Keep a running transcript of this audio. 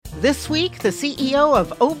This week, the CEO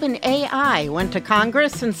of OpenAI went to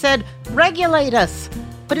Congress and said, "Regulate us."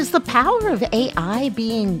 But is the power of AI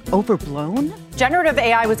being overblown? Generative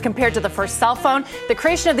AI was compared to the first cell phone, the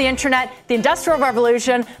creation of the internet, the Industrial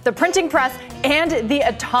Revolution, the printing press, and the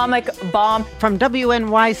atomic bomb. From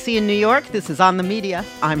WNYC in New York, this is On the Media.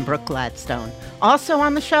 I'm Brooke Gladstone. Also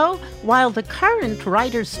on the show, while the current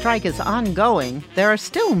writers' strike is ongoing, there are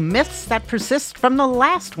still myths that persist from the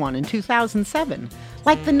last one in 2007.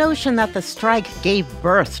 Like the notion that the strike gave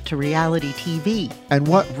birth to reality TV. And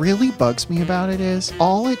what really bugs me about it is,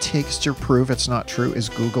 all it takes to prove it's not true is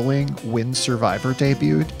Googling when Survivor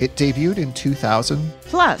debuted. It debuted in 2000.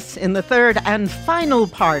 Plus, in the third and final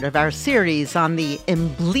part of our series on the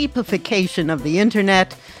embleepification of the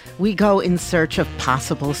internet, we go in search of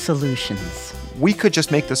possible solutions. We could just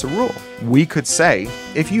make this a rule. We could say,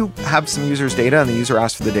 if you have some user's data and the user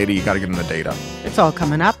asks for the data, you got to give them the data. It's all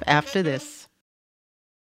coming up after this.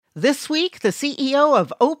 This week, the CEO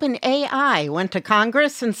of OpenAI went to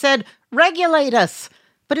Congress and said, "Regulate us."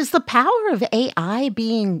 But is the power of AI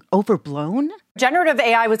being overblown? Generative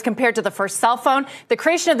AI was compared to the first cell phone, the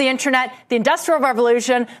creation of the internet, the Industrial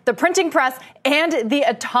Revolution, the printing press, and the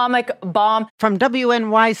atomic bomb. From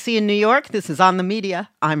WNYC in New York, this is On the Media.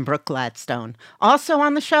 I'm Brooke Gladstone. Also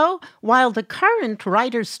on the show, while the current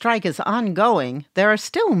writers' strike is ongoing, there are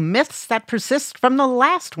still myths that persist from the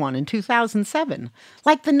last one in 2007.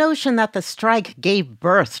 Like the notion that the strike gave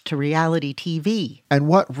birth to reality TV. And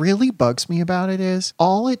what really bugs me about it is,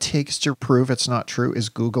 all it takes to prove it's not true is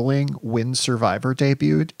Googling when Survivor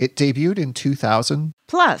debuted. It debuted in 2000.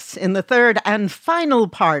 Plus, in the third and final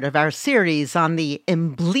part of our series on the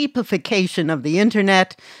embleepification of the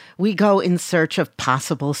internet, we go in search of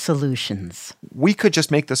possible solutions. We could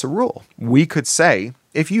just make this a rule. We could say,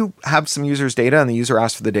 if you have some user's data and the user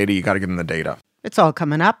asks for the data, you got to give them the data. It's all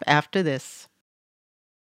coming up after this.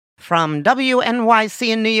 From WNYC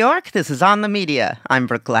in New York, this is On the Media. I'm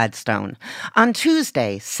Brooke Gladstone. On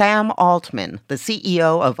Tuesday, Sam Altman, the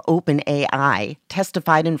CEO of OpenAI,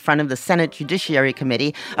 testified in front of the Senate Judiciary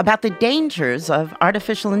Committee about the dangers of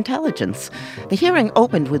artificial intelligence. The hearing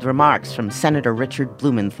opened with remarks from Senator Richard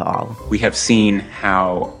Blumenthal. We have seen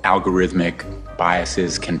how algorithmic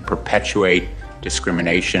biases can perpetuate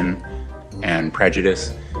discrimination and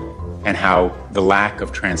prejudice, and how the lack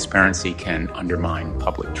of transparency can undermine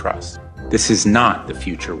public trust. This is not the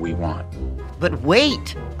future we want. But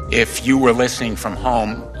wait! If you were listening from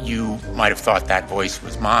home, you might have thought that voice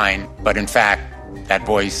was mine, but in fact, that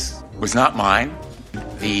voice was not mine.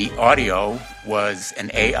 The audio was an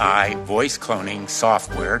AI voice cloning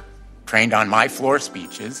software trained on my floor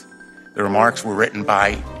speeches. The remarks were written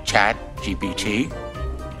by ChatGPT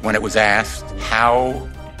when it was asked how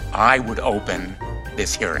I would open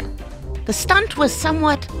this hearing. The stunt was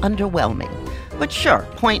somewhat underwhelming. But sure,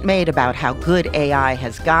 point made about how good AI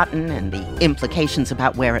has gotten and the implications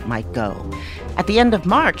about where it might go. At the end of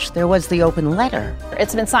March, there was the open letter.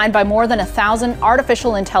 It's been signed by more than 1,000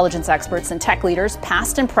 artificial intelligence experts and tech leaders,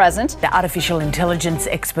 past and present. The artificial intelligence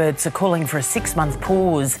experts are calling for a 6-month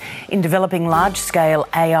pause in developing large-scale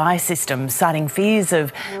AI systems, citing fears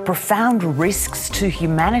of profound risks to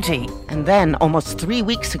humanity. And then, almost 3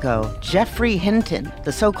 weeks ago, Geoffrey Hinton,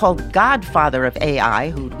 the so-called godfather of AI,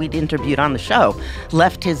 who we'd interviewed on the show,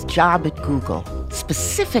 left his job at Google,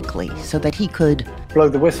 specifically so that he could blow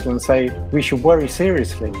the whistle and say we should worry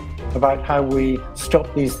seriously about how we stop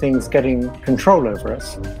these things getting control over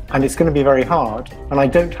us. And it's going to be very hard, and I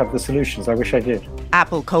don't have the solutions. I wish I did.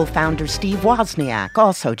 Apple co-founder Steve Wozniak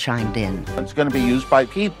also chimed in. It's going to be used by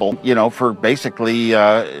people, for basically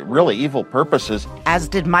really evil purposes. As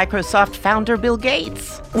did Microsoft founder Bill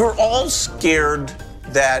Gates. We're all scared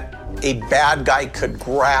that a bad guy could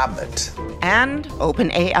grab it. And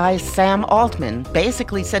OpenAI's Sam Altman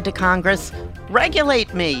basically said to Congress,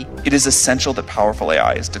 "Regulate me." It is essential that powerful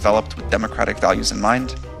AI is developed with democratic values in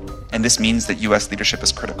mind, and this means that U.S. leadership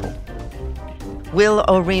is critical. Will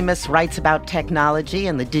Oremus writes about technology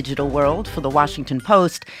and the digital world for The Washington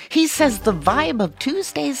Post. He says the vibe of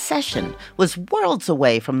Tuesday's session was worlds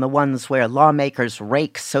away from the ones where lawmakers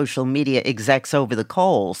rake social media execs over the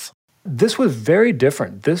coals. This was very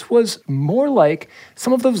different. This was more like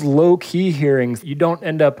some of those low-key hearings you don't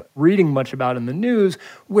end up reading much about in the news,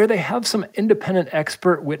 where they have some independent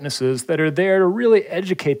expert witnesses that are there to really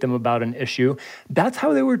educate them about an issue. That's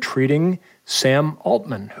how they were treating Sam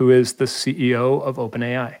Altman, who is the CEO of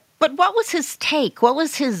OpenAI. But what was his take? What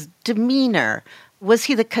was his demeanor? Was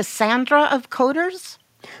he the Cassandra of coders?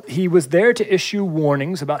 He was there to issue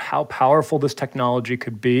warnings about how powerful this technology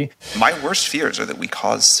could be. My worst fears are that we,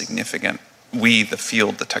 the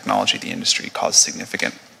field, the technology, the industry, cause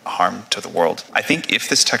significant harm to the world. I think if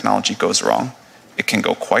this technology goes wrong, it can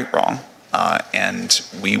go quite wrong. And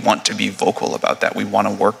we want to be vocal about that. We want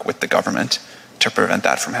to work with the government to prevent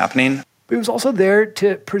that from happening. But he was also there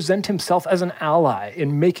to present himself as an ally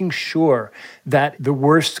in making sure that the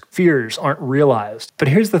worst fears aren't realized. But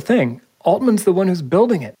here's the thing. Altman's the one who's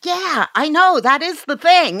building it. Yeah, I know. That is the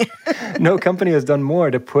thing. No company has done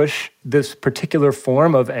more to push this particular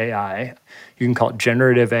form of AI. You can call it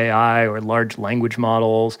generative AI or large language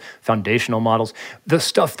models, foundational models, the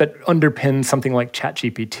stuff that underpins something like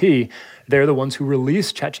ChatGPT. They're the ones who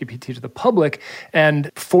released ChatGPT to the public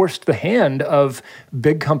and forced the hand of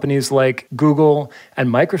big companies like Google and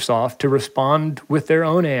Microsoft to respond with their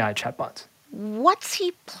own AI chatbots. What's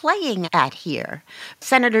he playing at here?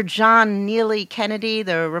 Senator John Neely Kennedy,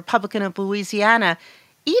 the Republican of Louisiana,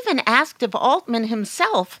 even asked if Altman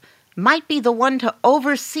himself might be the one to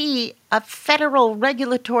oversee a federal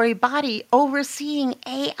regulatory body overseeing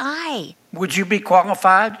AI. Would you be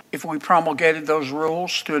qualified if we promulgated those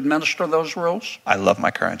rules to administer those rules? I love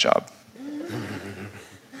my current job.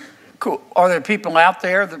 Cool. Are there people out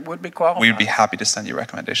there that would be qualified? We would be happy to send you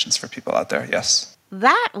recommendations for people out there, yes.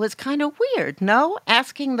 That was kind of weird, no?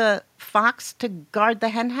 Asking the fox to guard the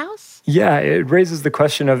henhouse? Yeah, it raises the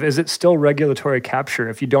question of, is it still regulatory capture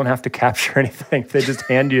if you don't have to capture anything? They just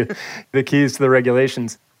hand you the keys to the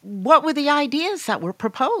regulations. What were the ideas that were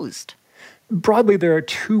proposed? Broadly, there are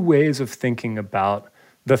two ways of thinking about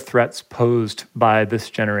the threats posed by this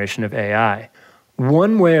generation of AI.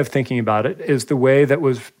 One way of thinking about it is the way that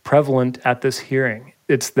was prevalent at this hearing.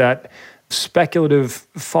 It's that speculative,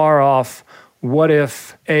 far off, what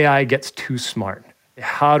if AI gets too smart?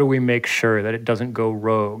 How do we make sure that it doesn't go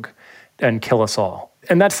rogue and kill us all?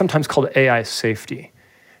 And that's sometimes called AI safety.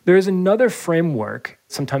 There is another framework,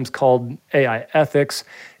 sometimes called AI ethics,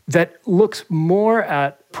 that looks more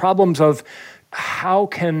at problems of how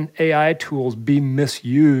can AI tools be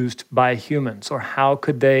misused by humans, or how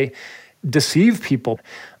could they deceive people?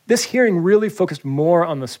 This hearing really focused more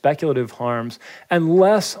on the speculative harms and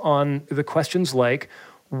less on the questions like,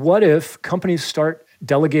 what if companies start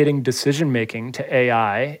delegating decision-making to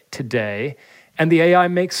AI today, and the AI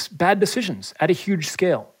makes bad decisions at a huge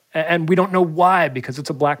scale? And we don't know why, because it's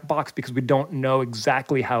a black box, because we don't know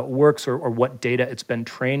exactly how it works or what data it's been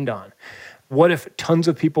trained on. What if tons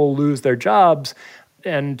of people lose their jobs,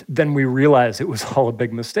 and then we realize it was all a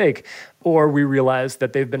big mistake? Or we realize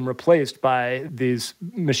that they've been replaced by these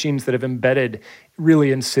machines that have embedded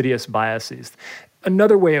really insidious biases.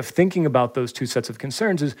 Another way of thinking about those two sets of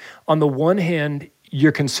concerns is, on the one hand,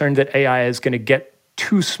 you're concerned that AI is going to get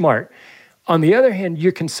too smart. On the other hand,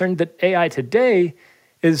 you're concerned that AI today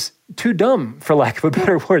is too dumb, for lack of a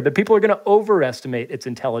better word, that people are going to overestimate its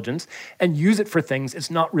intelligence and use it for things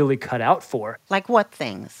it's not really cut out for. Like what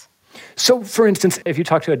things? So, for instance, if you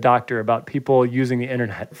talk to a doctor about people using the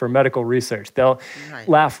internet for medical research, they'll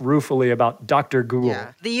laugh ruefully about Dr. Google.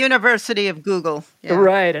 Yeah. The University of Google. Yeah.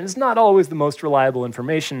 Right, and it's not always the most reliable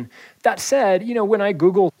information. That said, when I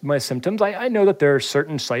Google my symptoms, I know that there are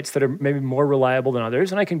certain sites that are maybe more reliable than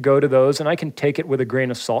others, and I can go to those and I can take it with a grain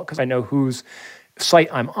of salt because I know whose site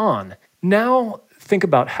I'm on. Now, think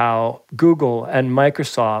about how Google and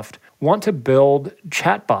Microsoft want to build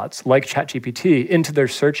chatbots like ChatGPT into their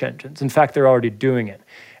search engines. In fact, they're already doing it.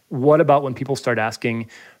 What about when people start asking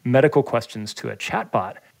medical questions to a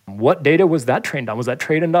chatbot? What data was that trained on? Was that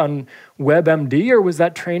trained on WebMD, or was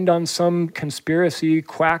that trained on some conspiracy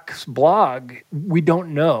quack's blog? We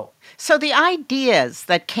don't know. So the ideas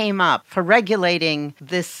that came up for regulating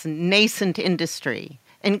this nascent industry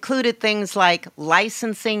included things like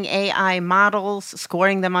licensing AI models,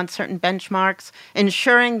 scoring them on certain benchmarks,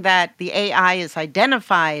 ensuring that the AI is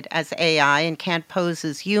identified as AI and can't pose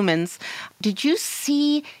as humans. Did you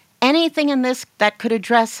see anything in this that could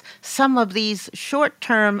address some of these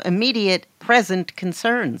short-term, immediate, present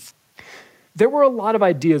concerns? There were a lot of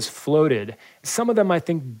ideas floated. Some of them, I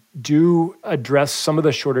think, do address some of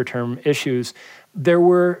the shorter-term issues. There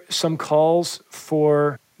were some calls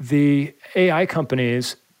for the AI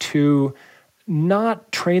companies to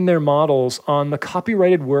not train their models on the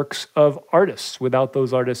copyrighted works of artists without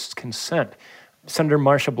those artists' consent. Senator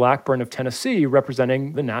Marsha Blackburn of Tennessee,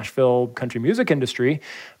 representing the Nashville country music industry,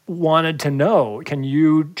 wanted to know, can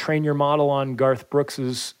you train your model on Garth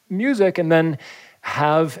Brooks's music and then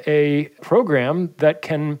have a program that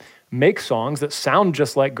can make songs that sound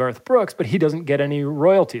just like Garth Brooks, but he doesn't get any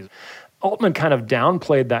royalties? Altman kind of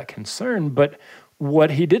downplayed that concern, but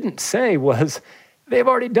what he didn't say was they've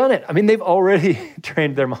already done it. I mean, they've already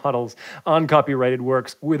trained their models on copyrighted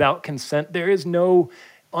works without consent. There is no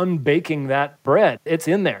unbaking that bread. It's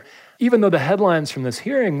in there. even though the headlines from this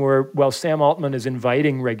hearing were, well, Sam Altman is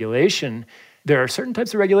inviting regulation, there are certain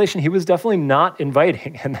types of regulation he was definitely not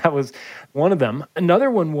inviting, and that was one of them. Another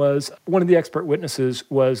one was, one of the expert witnesses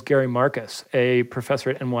was Gary Marcus, a professor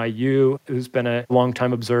at NYU who's been a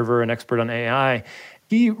longtime observer and expert on AI.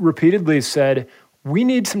 He repeatedly said, we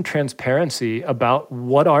need some transparency about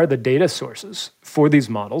what are the data sources for these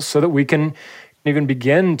models so that we can even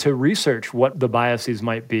begin to research what the biases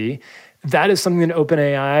might be. That is something that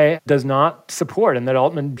OpenAI does not support and that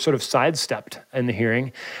Altman sort of sidestepped in the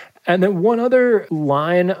hearing. And then one other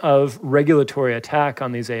line of regulatory attack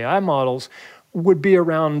on these AI models would be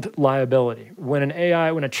around liability. When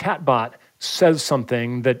a chatbot says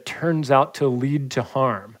something that turns out to lead to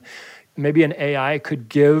harm, maybe an AI could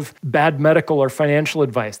give bad medical or financial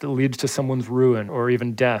advice that leads to someone's ruin or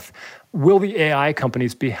even death. Will the AI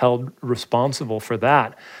companies be held responsible for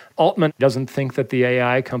that? Altman doesn't think that the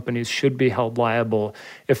AI companies should be held liable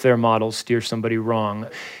if their models steer somebody wrong.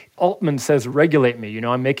 Altman says, regulate me,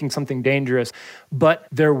 I'm making something dangerous. But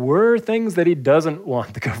there were things that he doesn't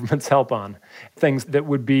want the government's help on, things that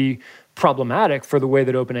would be problematic for the way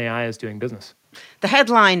that OpenAI is doing business. The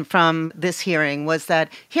headline from this hearing was that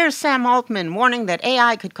here's Sam Altman warning that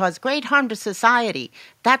AI could cause great harm to society.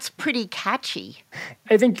 That's pretty catchy.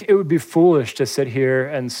 I think it would be foolish to sit here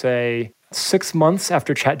and say 6 months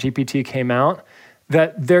after ChatGPT came out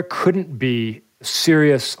that there couldn't be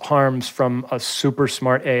serious harms from a super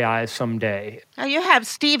smart AI someday. Now you have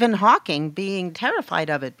Stephen Hawking being terrified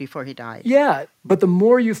of it before he died. Yeah, but the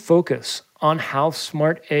more you focus on how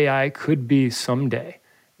smart AI could be someday,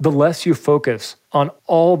 the less you focus on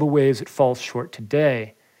all the ways it falls short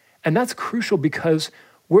today. And that's crucial because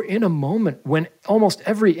we're in a moment when almost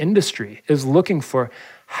every industry is looking for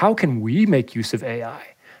how can we make use of AI?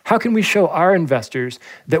 How can we show our investors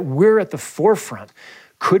that we're at the forefront?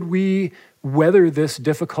 Could we weather this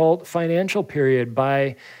difficult financial period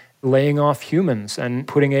by laying off humans and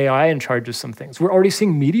putting AI in charge of some things? We're already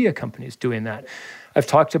seeing media companies doing that. I've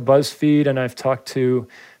talked to BuzzFeed and I've talked to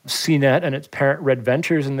CNET and its parent Red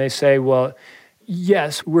Ventures, and they say, well,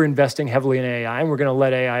 yes, we're investing heavily in AI and we're going to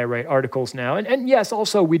let AI write articles now. And yes,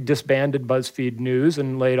 also we disbanded BuzzFeed News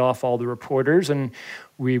and laid off all the reporters, and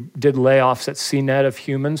we did layoffs at CNET of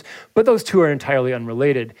humans, but those two are entirely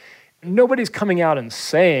unrelated. Nobody's coming out and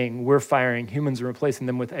saying we're firing humans and replacing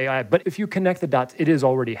them with AI, but if you connect the dots, it is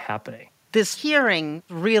already happening. This hearing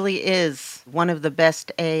really is one of the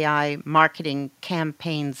best AI marketing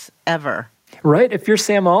campaigns ever. Right? If you're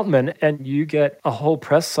Sam Altman and you get a whole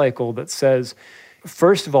press cycle that says,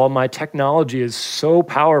 first of all, my technology is so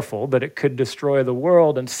powerful that it could destroy the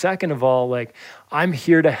world, and second of all, I'm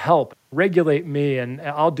here to help. Regulate me, and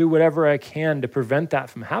I'll do whatever I can to prevent that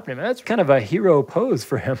from happening. That's kind of a hero pose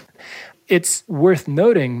for him. It's worth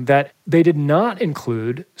noting that they did not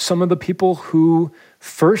include some of the people who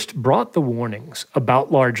first brought the warnings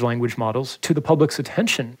about large language models to the public's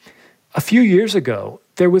attention. A few years ago,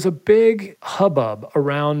 there was a big hubbub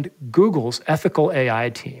around Google's ethical AI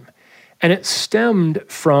team, and it stemmed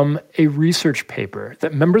from a research paper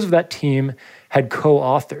that members of that team had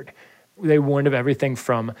co-authored. They warned of everything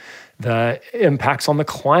from the impacts on the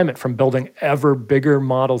climate from building ever bigger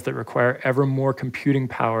models that require ever more computing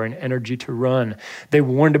power and energy to run. They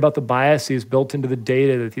warned about the biases built into the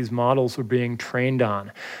data that these models were being trained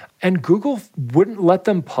on. And Google wouldn't let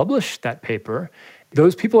them publish that paper.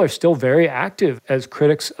 Those people are still very active as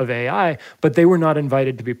critics of AI, but they were not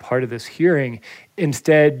invited to be part of this hearing.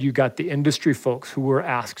 Instead, you got the industry folks who were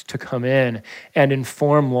asked to come in and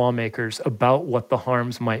inform lawmakers about what the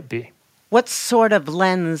harms might be. What sort of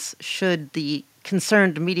lens should the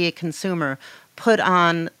concerned media consumer put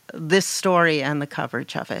on this story and the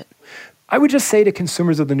coverage of it? I would just say to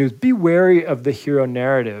consumers of the news, be wary of the hero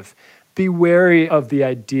narrative. Be wary of the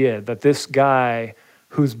idea that this guy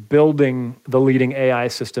who's building the leading AI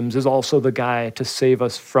systems is also the guy to save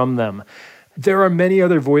us from them. There are many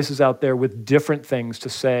other voices out there with different things to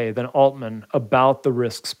say than Altman about the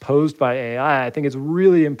risks posed by AI. I think it's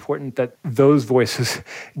really important that those voices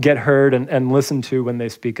get heard and listened to when they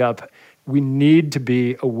speak up. We need to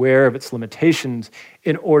be aware of its limitations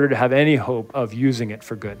in order to have any hope of using it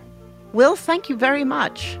for good. Will, thank you very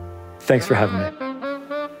much. Thanks for having me.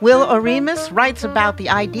 Will Oremus writes about the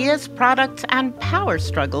ideas, products, and power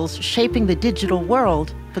struggles shaping the digital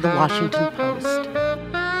world for The Washington Post.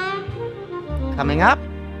 Coming up,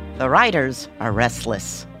 the writers are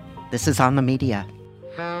restless. This is On the Media.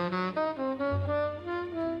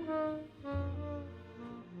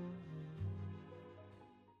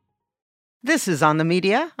 This is On the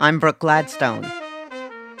Media. I'm Brooke Gladstone.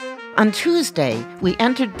 On Tuesday, we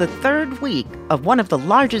entered the third week of one of the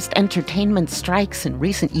largest entertainment strikes in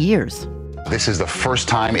recent years. This is the first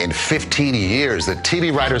time in 15 years that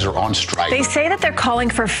TV writers are on strike. They say that they're calling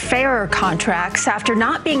for fairer contracts after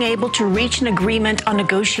not being able to reach an agreement on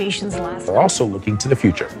negotiations last They're also looking to the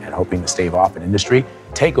future and hoping to stave off an industry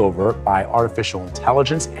takeover by artificial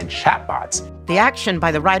intelligence and chatbots. The action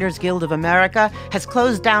by the Writers Guild of America has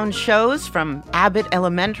closed down shows from Abbott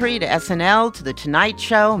Elementary to SNL to The Tonight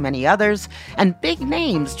Show, many others, and big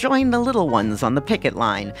names join the little ones on the picket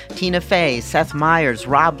line. Tina Fey, Seth Meyers,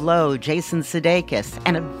 Rob Lowe, Jason Sudeikis,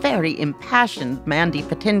 and a very impassioned Mandy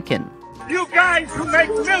Patinkin. You guys who make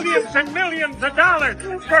millions and millions of dollars,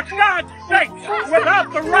 for God's sake,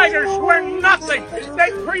 without the writers, we're nothing.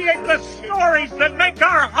 They create the stories that make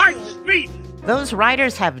our hearts beat. Those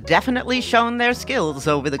writers have definitely shown their skills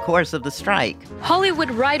over the course of the strike.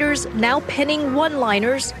 Hollywood writers now penning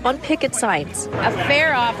one-liners on picket signs. A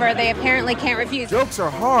fair offer they apparently can't refuse. Jokes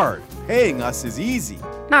are hard. Paying us is easy.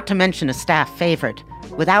 Not to mention a staff favorite.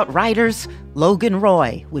 Without writers, Logan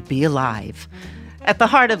Roy would be alive. At the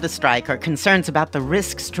heart of the strike are concerns about the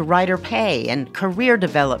risks to writer pay and career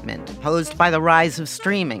development posed by the rise of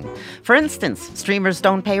streaming. For instance, streamers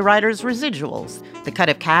don't pay writers residuals, the cut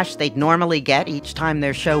of cash they'd normally get each time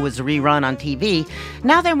their show was rerun on TV.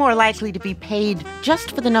 Now they're more likely to be paid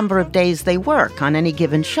just for the number of days they work on any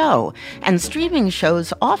given show, and streaming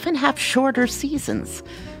shows often have shorter seasons.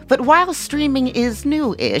 But while streaming is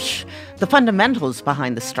new-ish, the fundamentals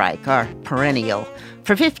behind the strike are perennial.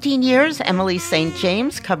 For 15 years, Emily St.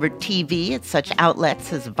 James covered TV at such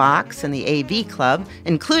outlets as Vox and the AV Club,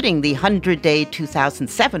 including the 100-day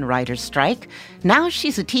 2007 writers' strike. Now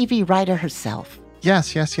she's a TV writer herself.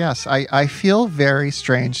 Yes. I feel very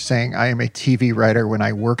strange saying I am a TV writer when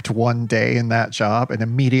I worked one day in that job and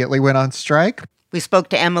immediately went on strike. We spoke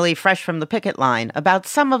to Emily fresh from the picket line about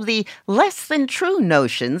some of the less-than-true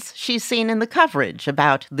notions she's seen in the coverage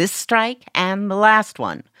about this strike and the last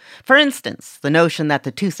one. For instance, the notion that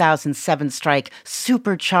the 2007 strike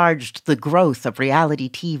supercharged the growth of reality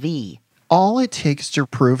TV. All it takes to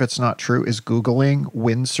prove it's not true is Googling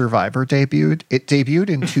when Survivor debuted. It debuted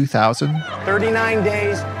in 2000. 39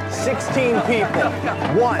 days, 16 people,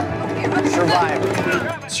 one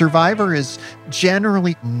Survivor. Survivor is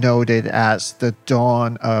generally noted as the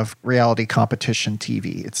dawn of reality competition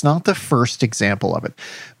TV. It's not the first example of it,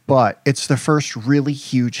 but it's the first really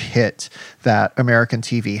huge hit that American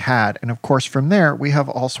TV had. And of course, from there, we have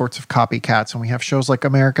all sorts of copycats, and we have shows like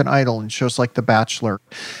American Idol and shows like The Bachelor.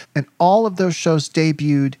 And all of those shows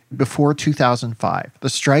debuted before 2005. The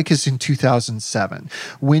strike is in 2007.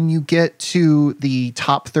 When you get to the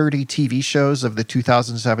top 30 TV shows of the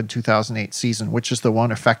 2007-2008 season, which is the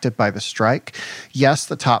one affected by the strike, yes,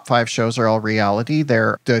 the top 5 shows are all reality.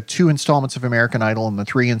 They're the 2 installments of American Idol and the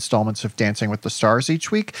 3 installments of Dancing with the Stars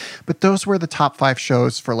each week. But those were the top 5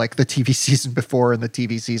 shows for like the TV season before and the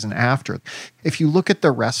TV season after. If you look at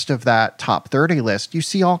the rest of that top 30 list, you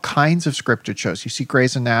see all kinds of scripted shows. You see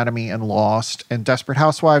Grey's Anatomy and Lost and Desperate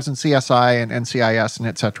Housewives and CSI and NCIS and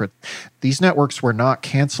etc. These networks were not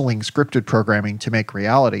canceling scripted programming to make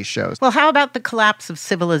reality shows. Well, how about the collapse of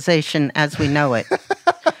civilization as we know it?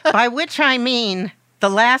 By which I mean the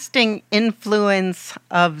lasting influence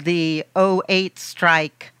of the 2008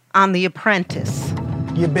 strike on The Apprentice.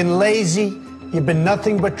 You've been lazy, you've been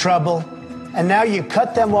nothing but trouble, and now you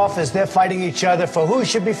cut them off as they're fighting each other for who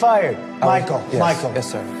should be fired. Michael.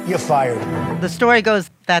 Yes, sir. You're fired. The story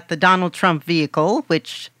goes that the Donald Trump vehicle,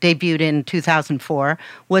 which debuted in 2004,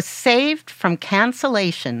 was saved from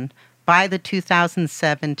cancellation by the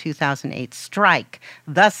 2007-2008 strike,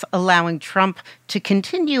 thus allowing Trump to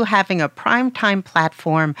continue having a primetime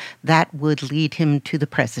platform that would lead him to the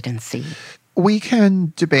presidency. We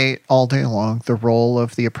can debate all day long the role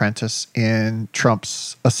of The Apprentice in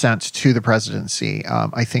Trump's ascent to the presidency.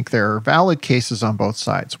 I think there are valid cases on both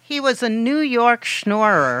sides. He was a New York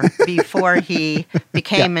schnorrer before he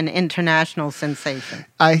became an international sensation.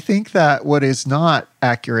 I think that what is not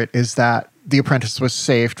accurate is that The Apprentice was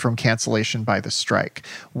saved from cancellation by the strike.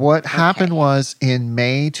 What happened was in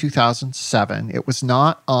May 2007, it was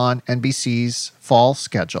not on NBC's fall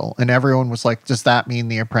schedule, and everyone was like, does that mean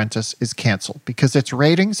The Apprentice is canceled? Because its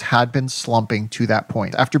ratings had been slumping to that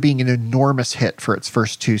point after being an enormous hit for its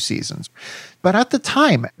first 2 seasons. But at the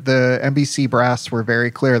time, the NBC brass were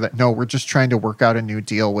very clear that, no, we're just trying to work out a new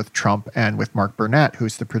deal with Trump and with Mark Burnett,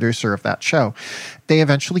 who's the producer of that show. They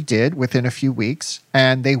eventually did within a few weeks,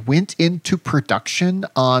 and they went into production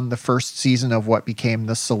on the first season of what became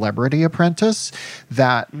The Celebrity Apprentice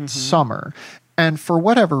that summer. And for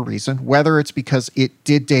whatever reason, whether it's because it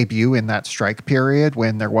did debut in that strike period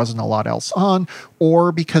when there wasn't a lot else on,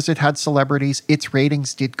 or because it had celebrities, its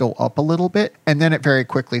ratings did go up a little bit, and then it very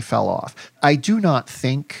quickly fell off. I do not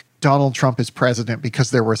think Donald Trump is president because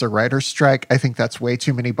there was a writer's strike. I think that's way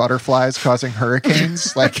too many butterflies causing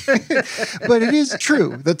hurricanes. But it is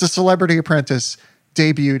true that The Celebrity Apprentice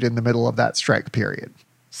debuted in the middle of that strike period.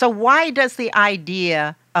 So why does the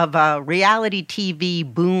idea of a reality TV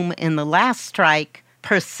boom in the last strike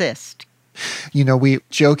persist? You know, we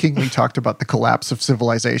jokingly talked about the collapse of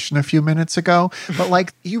civilization a few minutes ago,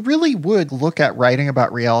 but you really would look at writing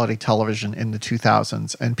about reality television in the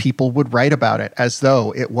 2000s and people would write about it as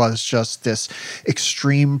though it was just this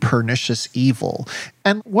extreme pernicious evil.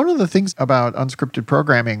 And one of the things about unscripted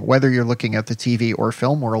programming, whether you're looking at the TV or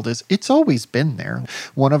film world, is it's always been there.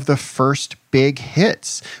 One of the first big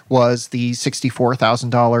hits was the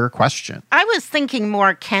 $64,000 question. I was thinking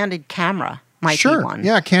more Candid Camera. Might be one.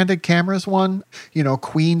 Yeah, Candid Camera's one. You know,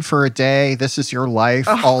 Queen for a Day, This Is Your Life,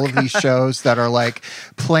 all of these shows that are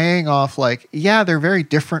playing off they're very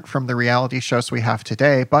different from the reality shows we have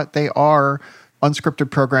today, but they are unscripted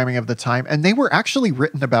programming of the time, and they were actually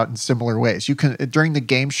written about in similar ways. You can, during the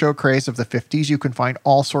game show craze of the 50s, you can find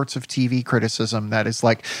all sorts of TV criticism that is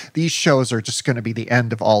these shows are just going to be the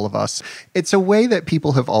end of all of us. It's a way that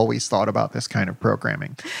people have always thought about this kind of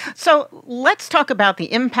programming. So let's talk about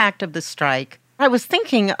the impact of the strike. I was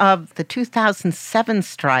thinking of the 2007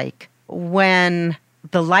 strike when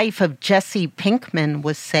the life of Jesse Pinkman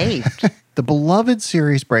was saved. The beloved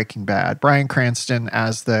series Breaking Bad, Bryan Cranston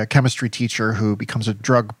as the chemistry teacher who becomes a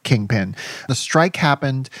drug kingpin. The strike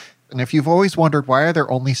happened, and if you've always wondered why are there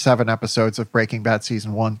only 7 episodes of Breaking Bad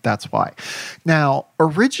season 1, that's why. Now,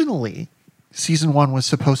 originally, season 1 was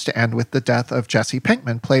supposed to end with the death of Jesse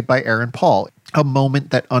Pinkman, played by Aaron Paul, a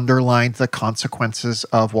moment that underlined the consequences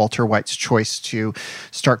of Walter White's choice to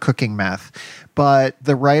start cooking meth. But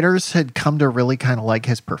the writers had come to really kind of like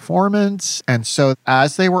his performance. And so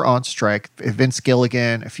as they were on strike, Vince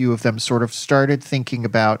Gilligan, a few of them sort of started thinking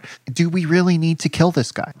about, do we really need to kill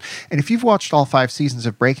this guy? And if you've watched all 5 seasons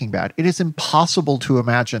of Breaking Bad, it is impossible to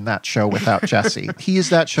imagine that show without Jesse. He is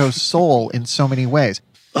that show's soul in so many ways.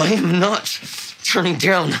 I am not turning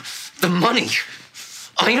down the money.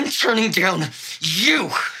 I am turning down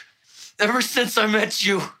you. Ever since I met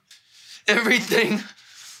you, everything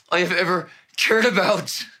I have ever cared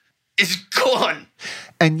about is gone.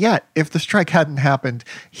 And yet, if the strike hadn't happened,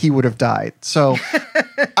 he would have died. So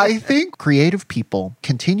I think creative people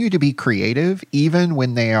continue to be creative even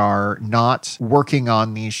when they are not working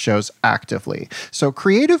on these shows actively. So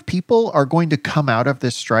creative people are going to come out of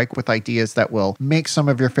this strike with ideas that will make some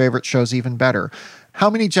of your favorite shows even better. How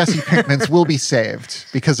many Jesse Pinkmans will be saved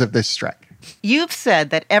because of this strike? You've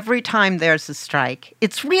said that every time there's a strike,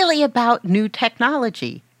 it's really about new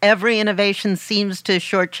technology. Every innovation seems to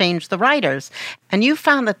shortchange the writers. And you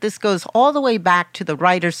found that this goes all the way back to the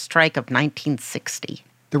writers' strike of 1960.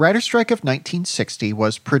 The writer's strike of 1960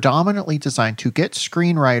 was predominantly designed to get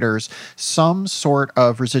screenwriters some sort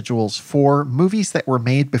of residuals for movies that were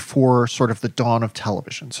made before sort of the dawn of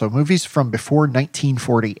television. So movies from before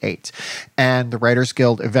 1948. And the Writers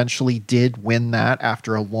Guild eventually did win that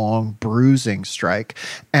after a long, bruising strike.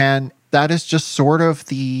 And that is just sort of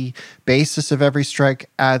the basis of every strike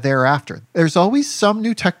thereafter. There's always some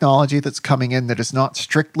new technology that's coming in that is not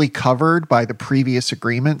strictly covered by the previous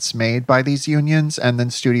agreements made by these unions, and then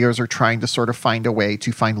studios are trying to sort of find a way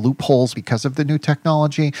to find loopholes because of the new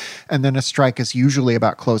technology, and then a strike is usually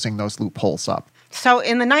about closing those loopholes up. So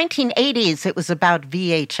in the 1980s, it was about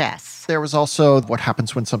VHS. There was also what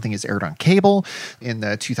happens when something is aired on cable. In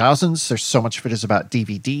the 2000s, there's so much of it is about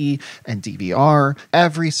DVD and DVR.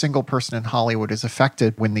 Every single person in Hollywood is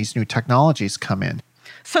affected when these new technologies come in.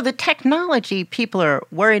 So the technology people are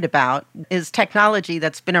worried about is technology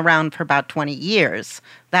that's been around for about 20 years.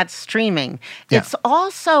 That's streaming. Yeah. It's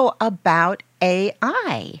also about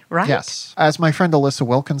AI, right? Yes. As my friend Alyssa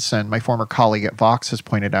Wilkinson, my former colleague at Vox, has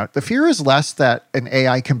pointed out, the fear is less that an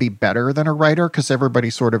AI can be better than a writer, because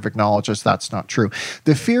everybody sort of acknowledges that's not true.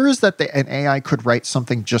 The fear is that an AI could write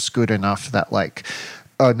something just good enough that,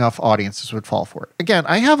 enough audiences would fall for it. Again,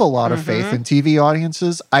 I have a lot of faith in TV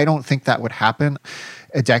audiences. I don't think that would happen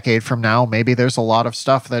a decade from now. Maybe there's a lot of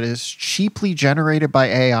stuff that is cheaply generated by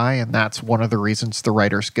AI, and that's one of the reasons the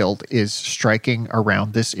Writers Guild is striking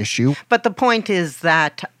around this issue. But the point is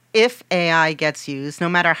that if AI gets used, no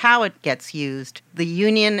matter how it gets used, the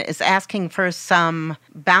union is asking for some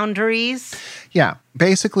boundaries. Yeah.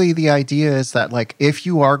 Basically, the idea is that, like, if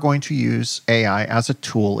you are going to use AI as a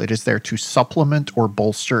tool, it is there to supplement or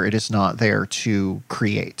bolster. It is not there to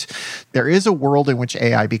create. There is a world in which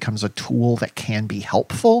AI becomes a tool that can be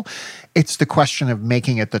helpful. It's the question of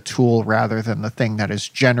making it the tool rather than the thing that is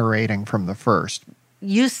generating from the first.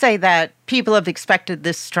 You say that people have expected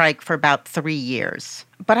this strike for about 3 years.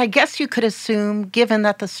 But I guess you could assume, given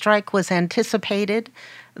that the strike was anticipated,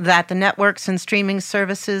 that the networks and streaming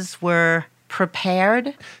services were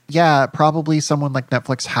prepared? Yeah, probably someone like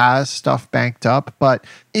Netflix has stuff banked up, but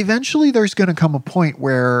eventually there's going to come a point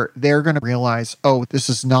where they're going to realize, oh, this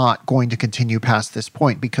is not going to continue past this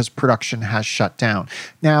point because production has shut down.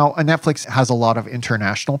 Now, Netflix has a lot of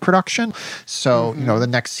international production, so, the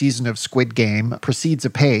next season of Squid Game proceeds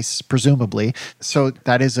apace, presumably. So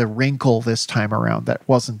that is a wrinkle this time around that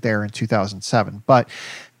wasn't there in 2007. But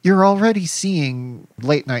you're already seeing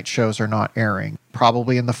late night shows are not airing.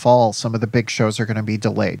 Probably in the fall, some of the big shows are going to be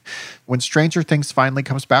delayed. When Stranger Things finally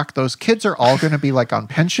comes back, those kids are all going to be like on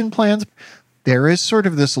pension plans. There is sort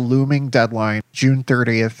of this looming deadline. June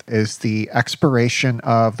 30th is the expiration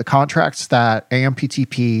of the contracts that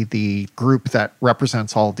AMPTP, the group that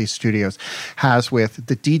represents all of these studios, has with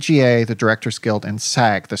the DGA, the Directors Guild, and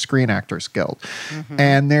SAG, the Screen Actors Guild.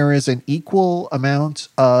 And there is an equal amount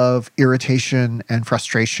of irritation and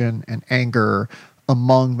frustration and anger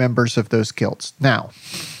among members of those guilds. Now,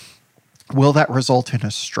 will that result in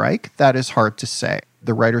a strike? That is hard to say.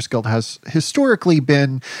 The Writers Guild has historically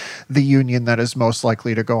been the union that is most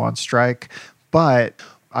likely to go on strike, but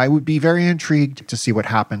I would be very intrigued to see what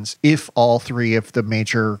happens if all three of the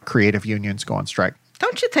major creative unions go on strike.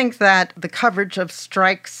 Don't you think that the coverage of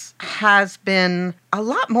strikes has been a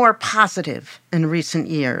lot more positive in recent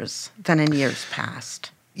years than in years past?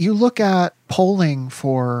 You look at polling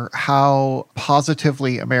for how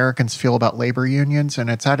positively Americans feel about labor unions, and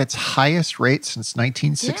it's at its highest rate since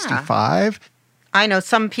 1965. Yeah. I know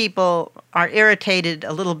some people are irritated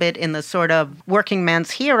a little bit in the sort of working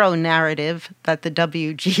man's hero narrative that the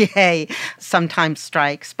WGA sometimes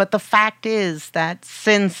strikes. But the fact is that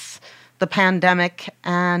since the pandemic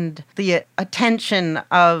and the attention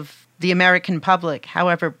of the American public,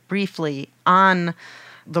 however briefly, on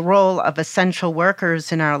the role of essential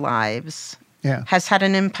workers in our lives has had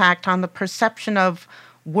an impact on the perception of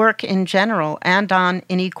work in general and on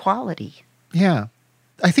inequality. Yeah.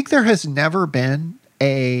 I think there has never been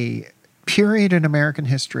a period in American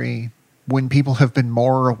history when people have been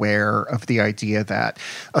more aware of the idea that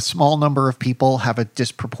a small number of people have a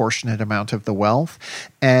disproportionate amount of the wealth,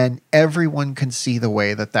 and everyone can see the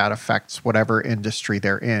way that that affects whatever industry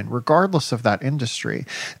they're in, regardless of that industry.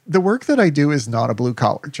 The work that I do is not a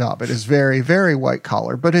blue-collar job. It is very, very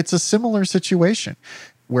white-collar, but it's a similar situation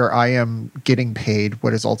where I am getting paid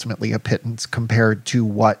what is ultimately a pittance compared to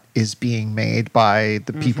what is being made by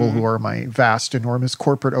the people who are my vast, enormous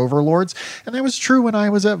corporate overlords. And that was true when I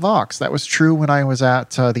was at Vox. That was true when I was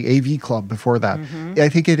at the AV Club before that. I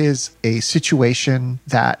think it is a situation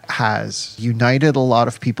that has united a lot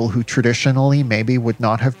of people who traditionally maybe would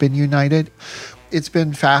not have been united. It's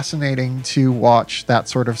been fascinating to watch that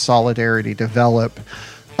sort of solidarity develop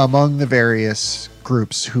among the various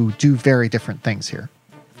groups who do very different things here.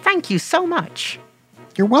 Thank you so much.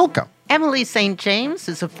 You're welcome. Emily St. James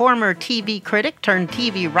is a former TV critic turned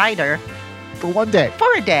TV writer. For one day.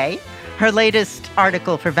 For a day. Her latest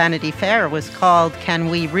article for Vanity Fair was called, "Can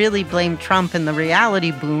We Really Blame Trump in the Reality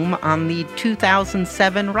Boom on the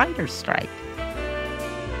 2007 Writers' Strike?"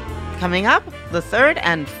 Coming up, the third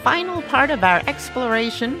and final part of our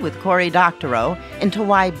exploration with Cory Doctorow into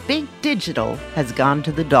why big digital has gone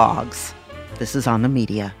to the dogs. This is On the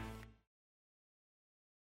Media.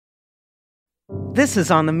 This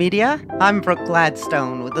is On the Media. I'm Brooke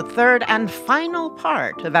Gladstone with the third and final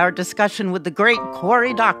part of our discussion with the great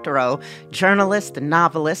Cory Doctorow, journalist and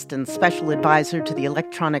novelist and special advisor to the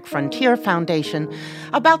Electronic Frontier Foundation,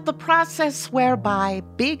 about the process whereby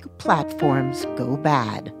big platforms go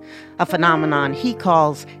bad, a phenomenon he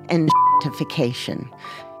calls enshittification.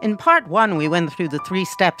 In part one, we went through the 3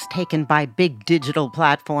 steps taken by big digital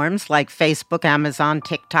platforms like Facebook, Amazon,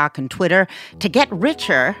 TikTok, and Twitter to get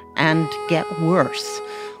richer and get worse.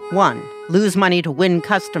 1, lose money to win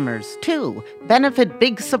customers. 2, benefit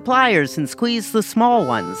big suppliers and squeeze the small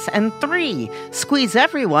ones. And 3, squeeze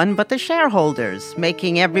everyone but the shareholders,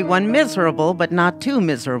 making everyone miserable but not too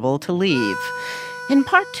miserable to leave. In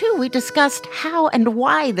part 2, we discussed how and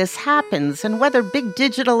why this happens and whether big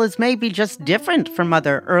digital is maybe just different from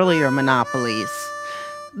other earlier monopolies.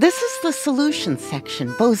 This is the solutions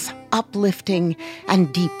section, both uplifting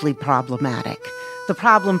and deeply problematic. The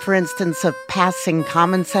problem, for instance, of passing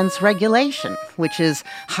common sense regulation, which is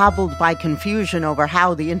hobbled by confusion over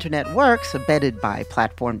how the internet works, abetted by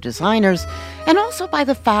platform designers, and also by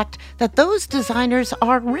the fact that those designers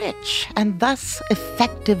are rich and thus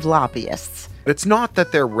effective lobbyists. It's not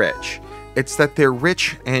that they're rich. It's that they're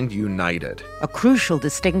rich and united. A crucial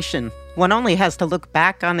distinction. One only has to look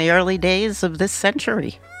back on the early days of this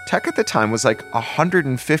century. Tech at the time was like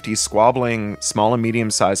 150 squabbling small and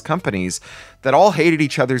medium-sized companies that all hated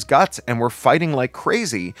each other's guts and were fighting like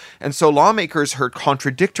crazy. And so lawmakers heard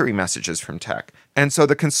contradictory messages from tech. And so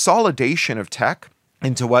the consolidation of tech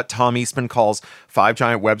into what Tom Eastman calls 5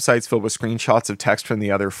 giant websites filled with screenshots of text from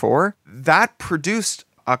the other 4, that produced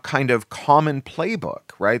a kind of common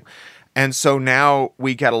playbook, right? And so now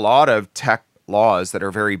we get a lot of tech laws that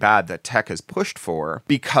are very bad that tech has pushed for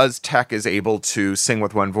because tech is able to sing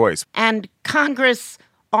with one voice. And Congress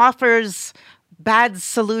offers bad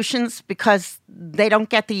solutions because they don't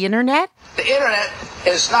get the internet? The internet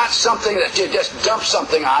is not something that you just dump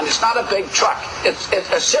something on. It's not a big truck. It's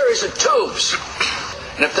a series of tubes.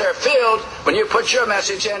 And if they're filled, when you put your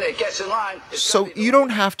message in, it gets in line. So you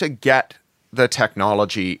don't have to get the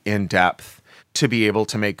technology in depth to be able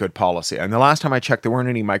to make good policy. And the last time I checked, there weren't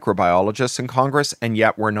any microbiologists in Congress, and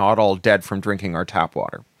yet we're not all dead from drinking our tap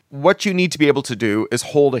water. What you need to be able to do is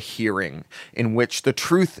hold a hearing in which the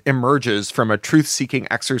truth emerges from a truth-seeking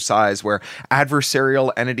exercise where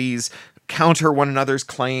adversarial entities counter one another's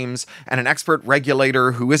claims and an expert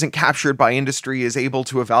regulator who isn't captured by industry is able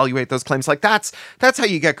to evaluate those claims. Like that's how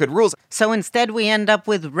you get good rules. So instead we end up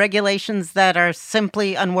with regulations that are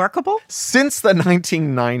simply unworkable? Since the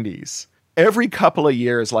 1990s, every couple of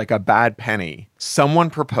years, like a bad penny, someone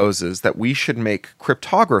proposes that we should make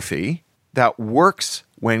cryptography that works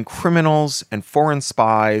when criminals and foreign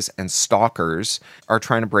spies and stalkers are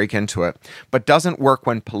trying to break into it, but doesn't work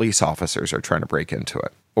when police officers are trying to break into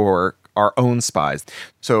it, or our own spies.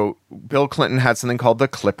 So Bill Clinton had something called the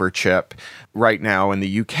Clipper chip. Right now in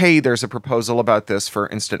the UK, there's a proposal about this for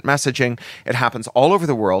instant messaging. It happens all over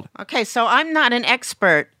the world. Okay, so I'm not an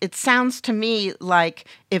expert. It sounds to me like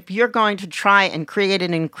if you're going to try and create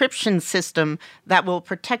an encryption system that will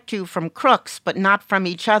protect you from crooks, but not from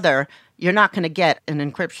each other, you're not going to get an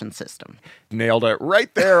encryption system. Nailed it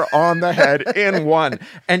right there on the head in one.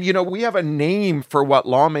 And, you know, we have a name for what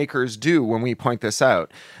lawmakers do when we point this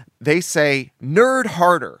out. They say, nerd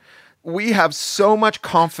harder. We have so much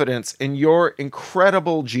confidence in your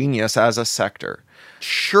incredible genius as a sector.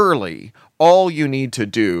 Surely all you need to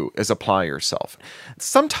do is apply yourself.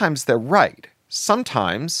 Sometimes they're right.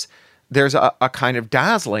 Sometimes there's a kind of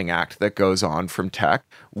dazzling act that goes on from tech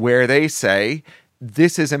where they say,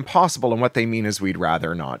 this is impossible, and what they mean is we'd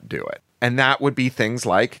rather not do it. And that would be things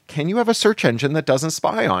like, can you have a search engine that doesn't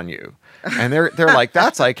spy on you? And they're like,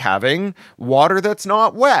 that's like having water that's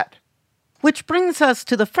not wet. Which brings us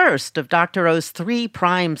to the first of Dr. O's 3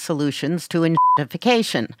 prime solutions to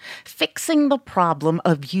identification, fixing the problem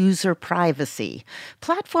of user privacy.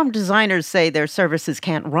 Platform designers say their services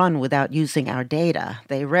can't run without using our data.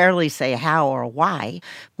 They rarely say how or why.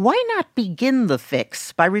 Why not begin the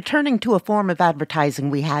fix by returning to a form of advertising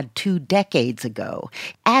we had 2 decades ago?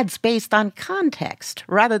 Ads based on context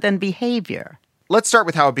rather than behavior. Let's start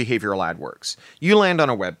with how a behavioral ad works. You land on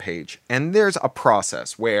a web page, and there's a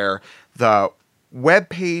process where the web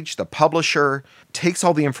page, the publisher, takes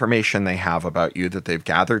all the information they have about you that they've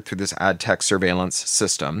gathered through this ad tech surveillance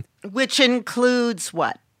system. Which includes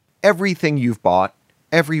what? Everything you've bought,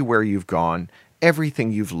 everywhere you've gone,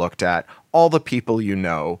 everything you've looked at, all the people you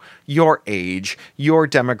know, your age, your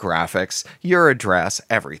demographics, your address,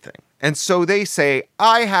 everything. And so they say,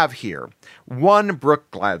 I have here one Brooke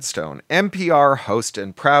Gladstone, NPR host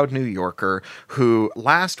and proud New Yorker, who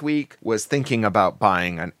last week was thinking about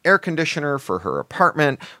buying an air conditioner for her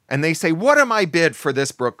apartment. And they say, what am I bid for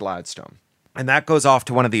this Brooke Gladstone? And that goes off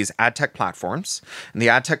to one of these ad tech platforms. And the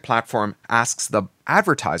ad tech platform asks the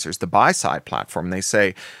advertisers, the buy side platform, they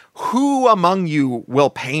say, who among you will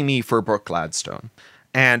pay me for Brooke Gladstone?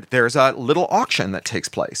 And there's a little auction that takes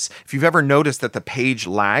place. If you've ever noticed that the page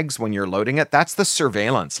lags when you're loading it, that's the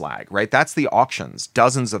surveillance lag, right? That's the auctions,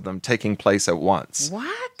 dozens of them taking place at once.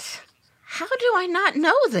 What? How do I not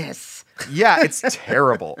know this? Yeah, it's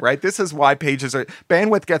terrible, right? This is why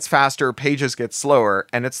bandwidth gets faster, pages get slower,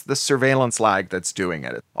 and it's the surveillance lag that's doing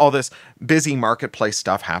it. All this busy marketplace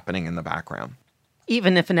stuff happening in the background.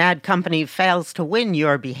 Even if an ad company fails to win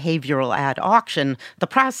your behavioral ad auction, the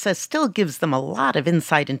process still gives them a lot of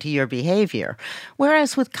insight into your behavior.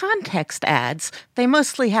 Whereas with context ads, they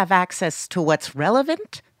mostly have access to what's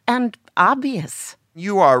relevant and obvious.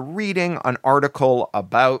 You are reading an article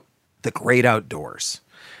about the great outdoors.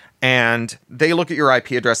 And they look at your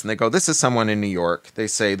IP address and they go, this is someone in New York. They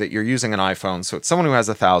say that you're using an iPhone. So it's someone who has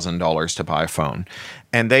 $1,000 to buy a phone.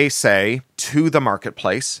 And they say to the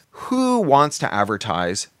marketplace, who wants to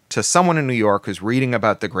advertise to someone in New York who's reading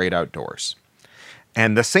about the great outdoors?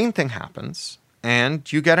 And the same thing happens and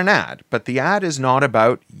you get an ad. But the ad is not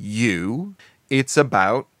about you. It's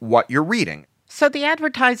about what you're reading. So the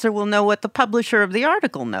advertiser will know what the publisher of the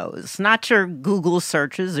article knows, not your Google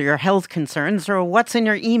searches or your health concerns or what's in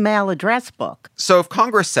your email address book. So if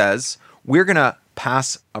Congress says we're going to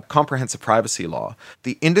pass a comprehensive privacy law,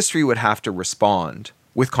 the industry would have to respond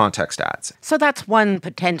with context ads. So that's one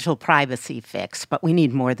potential privacy fix, but we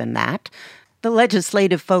need more than that. The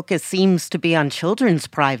legislative focus seems to be on children's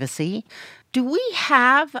privacy. Do we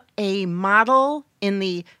have a model in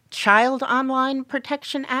the Child Online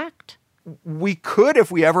Protection Act? We could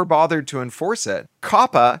if we ever bothered to enforce it.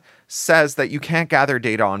 COPPA says that you can't gather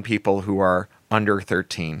data on people who are under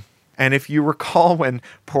 13. And if you recall when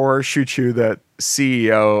poor Shuchu, the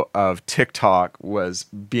CEO of TikTok, was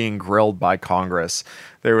being grilled by Congress,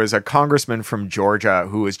 there was a congressman from Georgia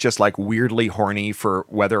who was just like weirdly horny for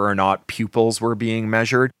whether or not pupils were being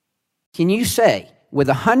measured. Can you say with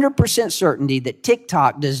 100% certainty that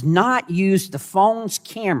TikTok does not use the phone's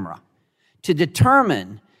camera to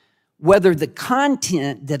determine whether the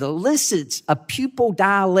content that elicits a pupil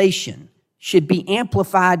dilation should be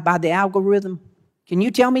amplified by the algorithm? Can you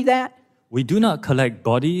tell me that? We do not collect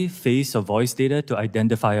body, face, or voice data to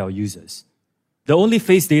identify our users. The only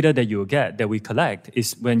face data that you will get, that we collect,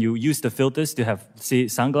 is when you use the filters to have, say,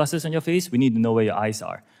 sunglasses on your face. We need to know where your eyes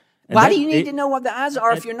are. And why do you need to know what the eyes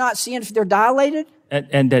are if you're not seeing if they're dilated?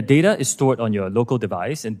 And that data is stored on your local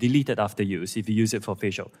device and deleted after use if you use it for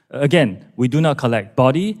facial. Again, we do not collect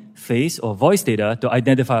body, face, or voice data to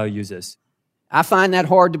identify our users. I find that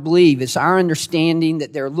hard to believe. It's our understanding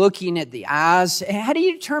that they're looking at the eyes. How do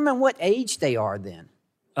you determine what age they are then?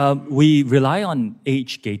 We rely on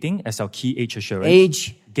age gating as our key age assurance.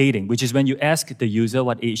 Age gating, which is when you ask the user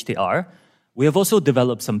what age they are. We have also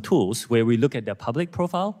developed some tools where we look at their public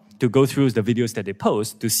profile to go through the videos that they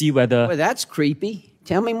post to see whether... Well, that's creepy.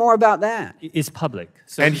 Tell me more about that. It's public.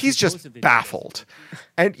 So and he's just baffled.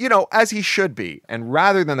 And, you know, as he should be. And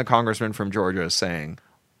rather than the congressman from Georgia saying,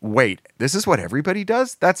 wait, this is what everybody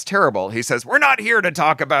does? That's terrible. He says, we're not here to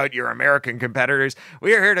talk about your American competitors.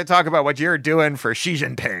 We are here to talk about what you're doing for Xi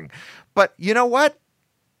Jinping. But you know what?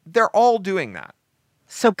 They're all doing that.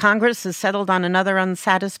 So Congress has settled on another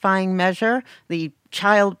unsatisfying measure. The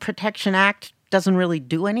Child Protection Act doesn't really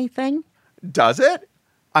do anything? Does it?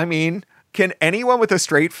 I mean, can anyone with a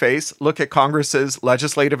straight face look at Congress's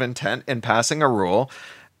legislative intent in passing a rule?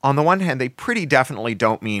 On the one hand, they pretty definitely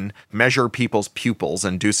don't mean measure people's pupils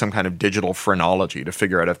and do some kind of digital phrenology to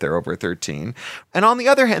figure out if they're over 13. And on the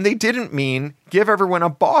other hand, they didn't mean give everyone a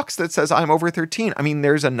box that says I'm over 13. I mean,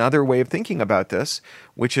 there's another way of thinking about this,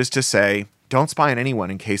 which is to say, don't spy on anyone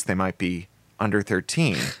in case they might be under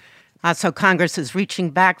 13. So Congress is reaching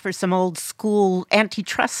back for some old school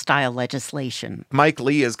antitrust-style legislation. Mike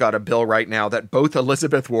Lee has got a bill right now that both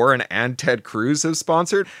Elizabeth Warren and Ted Cruz have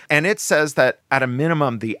sponsored. And it says that at a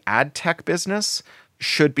minimum, the ad tech business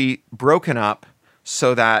should be broken up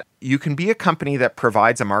so that you can be a company that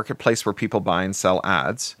provides a marketplace where people buy and sell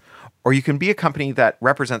ads, or you can be a company that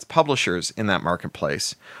represents publishers in that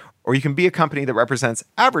marketplace, or you can be a company that represents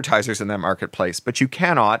advertisers in that marketplace, but you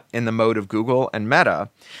cannot, in the mode of Google and Meta,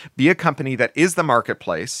 be a company that is the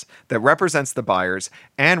marketplace, that represents the buyers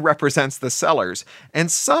and represents the sellers.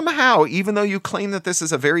 And somehow, even though you claim that this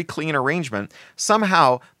is a very clean arrangement,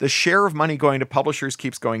 somehow the share of money going to publishers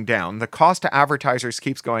keeps going down, the cost to advertisers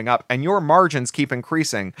keeps going up, and your margins keep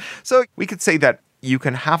increasing. So we could say that you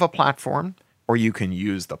can have a platform or you can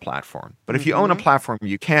use the platform. But if you own a platform,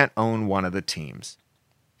 you can't own one of the teams.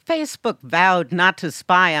 Facebook vowed not to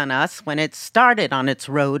spy on us when it started on its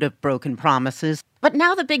road of broken promises. But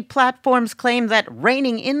now the big platforms claim that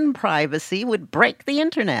reining in privacy would break the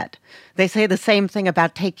internet. They say the same thing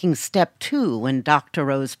about taking step 2 in Dr.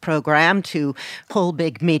 O's program to pull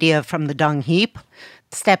big media from the dung heap.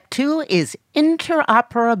 Step 2 is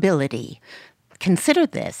interoperability. Consider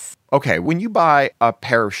this. Okay, when you buy a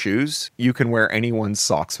pair of shoes, you can wear anyone's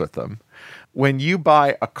socks with them. When you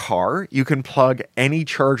buy a car, you can plug any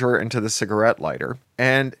charger into the cigarette lighter.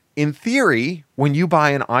 And in theory, when you buy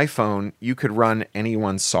an iPhone, you could run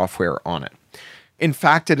anyone's software on it. In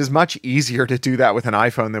fact, it is much easier to do that with an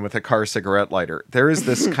iPhone than with a car cigarette lighter. There is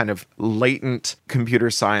this kind of latent computer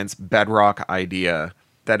science bedrock idea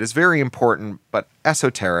that is very important, but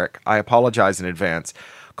esoteric. I apologize in advance,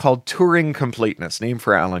 called Turing completeness, named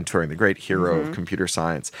for Alan Turing, the great hero of computer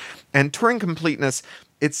science. And Turing completeness,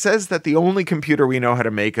 it says that the only computer we know how to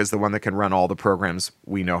make is the one that can run all the programs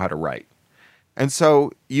we know how to write. And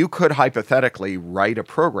so you could hypothetically write a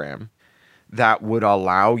program that would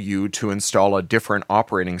allow you to install a different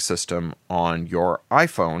operating system on your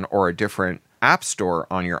iPhone or a different app store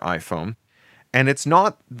on your iPhone. And it's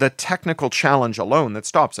not the technical challenge alone that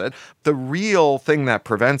stops it. The real thing that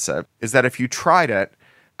prevents it is that if you tried it,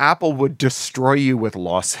 Apple would destroy you with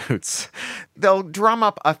lawsuits. They'll drum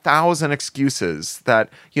up 1,000 excuses that,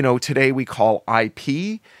 today we call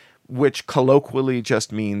IP, which colloquially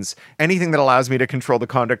just means anything that allows me to control the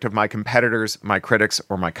conduct of my competitors, my critics,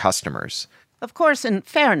 or my customers. Of course, in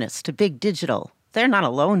fairness to big digital, they're not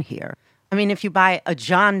alone here. I mean, if you buy a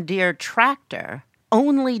John Deere tractor,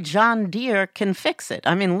 only John Deere can fix it.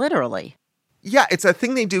 I mean, literally. Yeah, it's a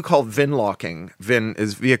thing they do called VIN locking. VIN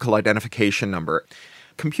is vehicle identification number.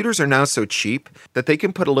 Computers are now so cheap that they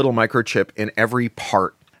can put a little microchip in every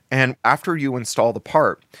part. And after you install the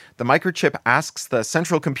part, the microchip asks the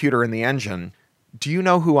central computer in the engine, do you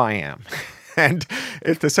know who I am? And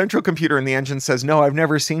if the central computer in the engine says, no, I've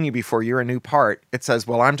never seen you before, you're a new part, it says,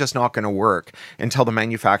 well, I'm just not going to work until the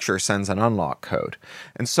manufacturer sends an unlock code.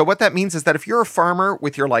 And so what that means is that if you're a farmer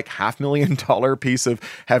with your $500,000 piece of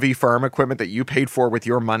heavy farm equipment that you paid for with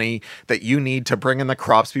your money that you need to bring in the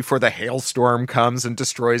crops before the hailstorm comes and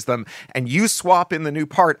destroys them, and you swap in the new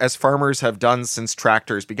part, as farmers have done since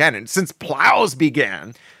tractors began and since plows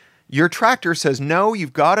began, your tractor says, no,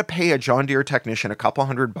 you've got to pay a John Deere technician a couple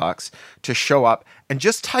 $100 to show up and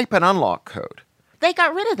just type an unlock code. They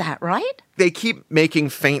got rid of that, right? They keep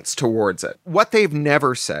making feints towards it. What they've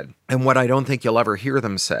never said, and what I don't think you'll ever hear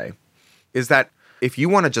them say, is that if you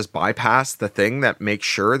want to just bypass the thing that makes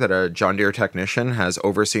sure that a John Deere technician has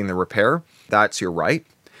overseen the repair, that's your right.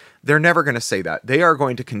 They're never going to say that. They are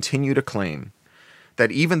going to continue to claim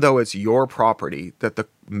that even though it's your property, that the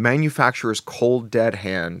manufacturer's cold, dead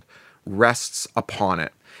hand rests upon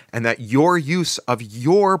it, and that your use of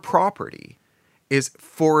your property is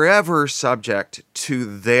forever subject to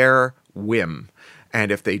their whim.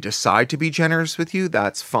 And if they decide to be generous with you,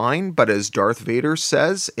 that's fine. But as Darth Vader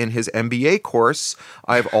says in his MBA course,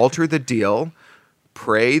 I've altered the deal.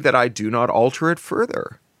 Pray that I do not alter it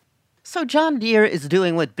further. So John Deere is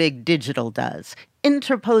doing what big digital does,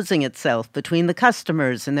 interposing itself between the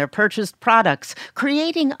customers and their purchased products,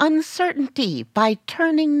 creating uncertainty by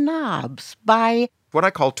turning knobs, by what I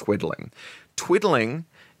call twiddling. Twiddling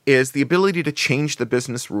is the ability to change the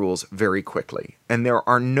business rules very quickly, and there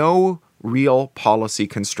are no real policy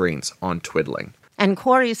constraints on twiddling. And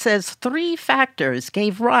Corey says 3 factors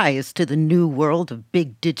gave rise to the new world of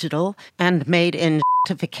big digital and made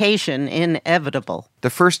identification inevitable.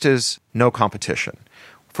 The first is no competition.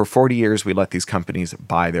 For 40 years, we let these companies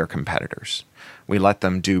buy their competitors. We let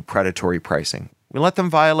them do predatory pricing. We let them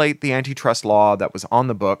violate the antitrust law that was on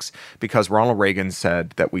the books because Ronald Reagan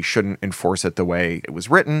said that we shouldn't enforce it the way it was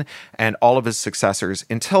written, and all of his successors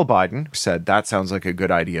until Biden said, that sounds like a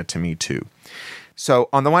good idea to me too. So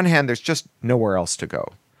on the one hand, there's just nowhere else to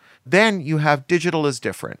go. Then you have digital is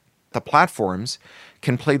different. The platforms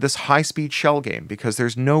can play this high-speed shell game because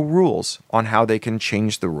there's no rules on how they can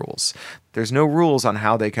change the rules. There's no rules on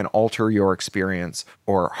how they can alter your experience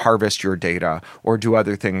or harvest your data or do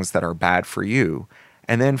other things that are bad for you.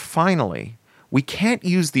 And then finally, we can't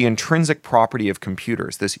use the intrinsic property of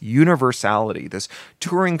computers, this universality, this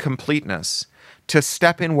Turing completeness, to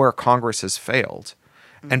step in where Congress has failed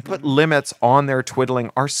and put limits on their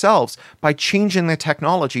twiddling ourselves by changing the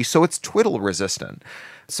technology so it's twiddle resistant.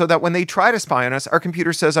 So that when they try to spy on us, our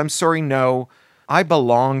computer says, I'm sorry, no, I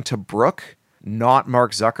belong to Brooke, not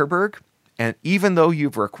Mark Zuckerberg. And even though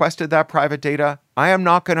you've requested that private data, I am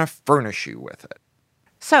not going to furnish you with it.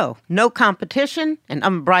 So, no competition and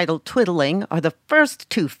unbridled twiddling are the first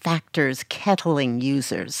 2 factors kettling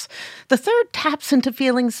users. The third taps into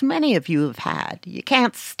feelings many of you have had. You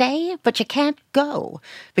can't stay, but you can't go.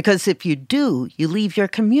 Because if you do, you leave your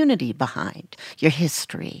community behind, your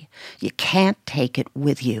history. You can't take it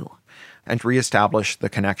with you. And reestablish the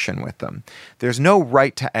connection with them. There's no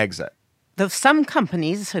right to exit. Though some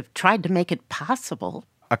companies have tried to make it possible.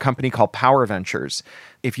 A company called Power Ventures.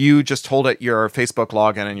 If you just told it your Facebook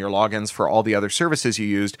login and your logins for all the other services you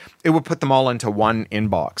used, it would put them all into one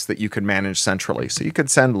inbox that you could manage centrally. So you could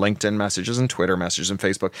send LinkedIn messages and Twitter messages and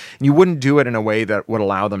Facebook. And you wouldn't do it in a way that would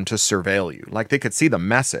allow them to surveil you. Like they could see the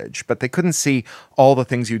message, but they couldn't see all the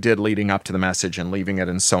things you did leading up to the message and leaving it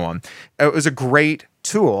and so on. It was a great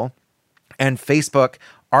tool. And Facebook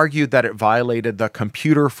argued that it violated the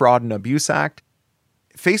Computer Fraud and Abuse Act.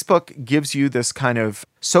 Facebook gives you this kind of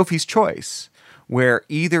Sophie's choice where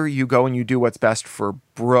either you go and you do what's best for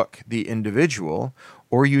Brooke, the individual,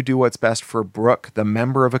 or you do what's best for Brooke, the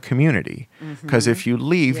member of a community. Because if you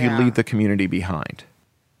leave, you leave the community behind.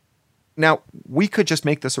 Now, we could just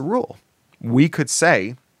make this a rule. We could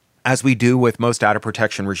say, as we do with most data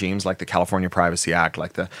protection regimes like the California Privacy Act,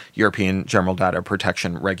 like the European General Data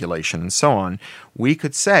Protection Regulation, and so on, we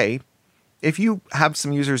could say, if you have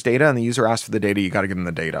some user's data and the user asks for the data, you got to give them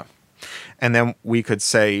the data. And then we could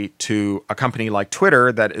say to a company like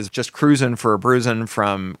Twitter that is just cruising for a bruising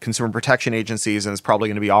from consumer protection agencies and is probably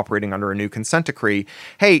going to be operating under a new consent decree,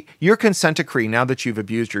 hey, your consent decree, now that you've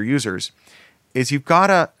abused your users, is you've got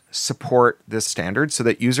to support this standard so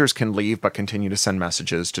that users can leave but continue to send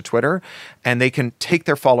messages to Twitter, and they can take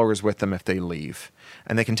their followers with them if they leave,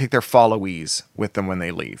 and they can take their followees with them when they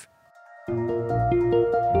leave.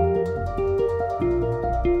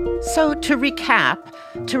 So to recap,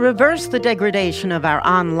 to reverse the degradation of our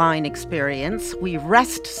online experience, we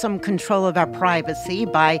wrest some control of our privacy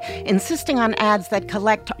by insisting on ads that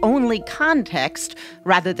collect only context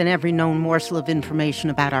rather than every known morsel of information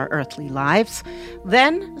about our earthly lives.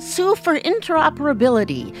 Then sue for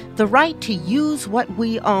interoperability, the right to use what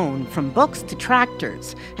we own, from books to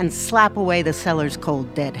tractors, and slap away the seller's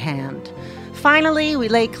cold dead hand. Finally, we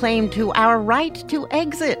lay claim to our right to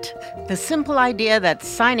exit, the simple idea that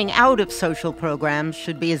signing out of social programs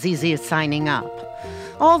should be as easy as signing up.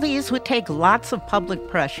 All these would take lots of public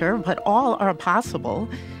pressure, but all are possible.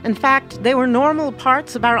 In fact, they were normal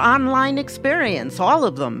parts of our online experience, all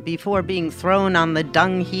of them, before being thrown on the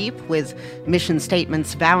dung heap with mission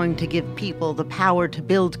statements vowing to give people the power to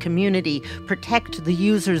build community, protect the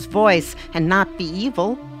user's voice, and not be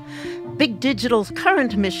evil. Big Digital's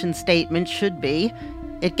current mission statement should be,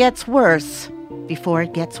 it gets worse before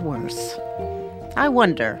it gets worse. I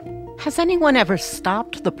wonder, has anyone ever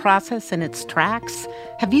stopped the process in its tracks?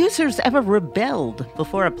 Have users ever rebelled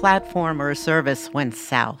before a platform or a service went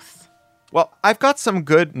south? Well, I've got some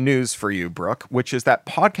good news for you, Brooke, which is that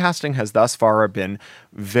podcasting has thus far been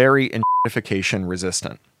very identification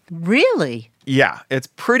resistant. Really? Yeah, it's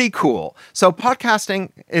pretty cool. So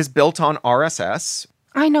podcasting is built on RSS.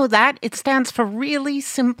 I know that. It stands for Really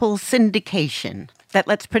Simple Syndication. That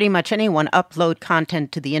lets pretty much anyone upload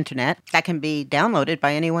content to the internet that can be downloaded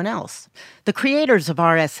by anyone else. The creators of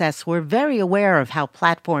RSS were very aware of how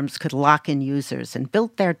platforms could lock in users and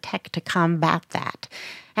built their tech to combat that.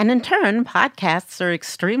 And in turn, podcasts are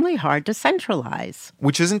extremely hard to centralize.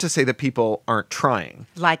 Which isn't to say that people aren't trying.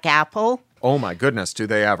 Like Apple? Oh my goodness, do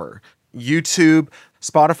they ever. YouTube,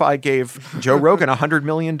 Spotify gave Joe Rogan $100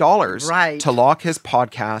 million to lock his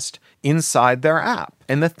podcast inside their app.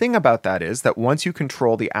 And the thing about that is that once you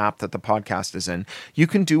control the app that the podcast is in, you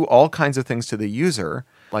can do all kinds of things to the user,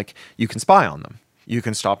 like you can spy on them. You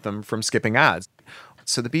can stop them from skipping ads.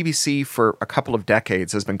 So the BBC for a couple of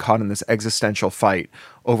decades has been caught in this existential fight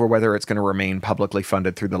over whether it's going to remain publicly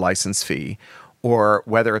funded through the license fee or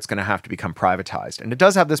whether it's going to have to become privatized. And it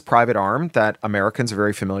does have this private arm that Americans are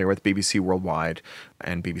very familiar with, BBC Worldwide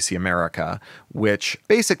and BBC America, which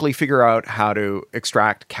basically figure out how to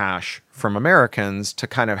extract cash from Americans to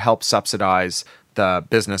kind of help subsidize the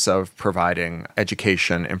business of providing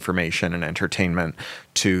education, information, and entertainment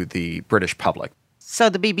to the British public. So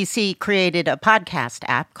the BBC created a podcast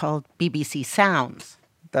app called BBC Sounds.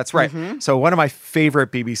 That's right. Mm-hmm. So one of my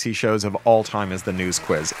favorite BBC shows of all time is The News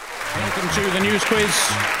Quiz. Welcome to The News Quiz.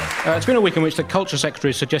 It's been a week in which the Culture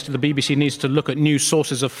Secretary suggested the BBC needs to look at new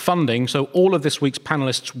sources of funding, so all of this week's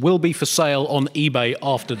panellists will be for sale on eBay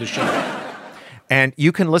after the show. And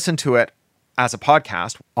you can listen to it as a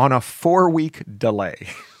podcast on a 4-week delay.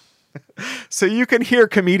 So you can hear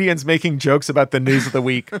comedians making jokes about the news of the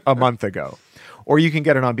week a month ago. Or you can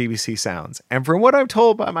get it on BBC Sounds. And from what I'm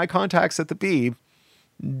told by my contacts at the Beeb,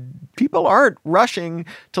 people aren't rushing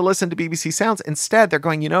to listen to BBC Sounds. Instead, they're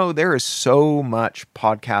going, there is so much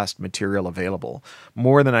podcast material available,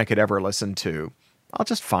 more than I could ever listen to. I'll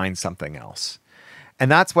just find something else.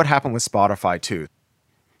 And that's what happened with Spotify, too.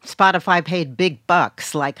 Spotify paid big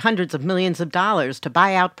bucks, like hundreds of millions of dollars, to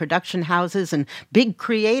buy out production houses and big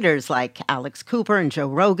creators like Alex Cooper and Joe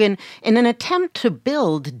Rogan in an attempt to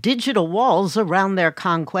build digital walls around their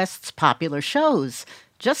conquest's popular shows,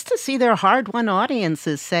 just to see their hard-won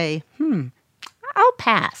audiences say, I'll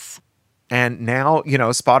pass. And now,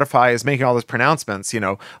 Spotify is making all those pronouncements,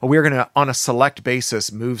 we're going to, on a select basis,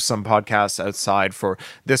 move some podcasts outside for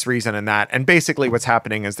this reason and that. And basically what's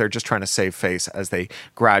happening is they're just trying to save face as they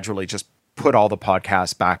gradually just put all the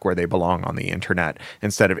podcasts back where they belong on the internet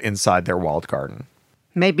instead of inside their walled garden.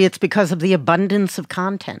 Maybe it's because of the abundance of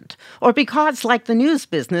content, or because, like the news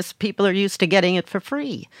business, people are used to getting it for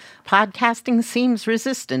free. Podcasting seems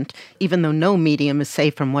resistant, even though no medium is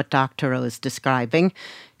safe from what Dr. O is describing.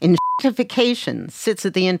 Enshittification sits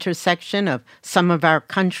at the intersection of some of our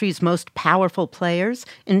country's most powerful players,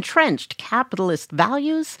 entrenched capitalist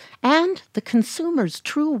values, and the consumer's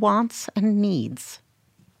true wants and needs.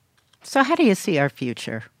 So how do you see our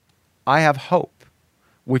future? I have hope,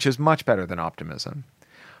 which is much better than optimism.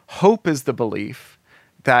 Hope is the belief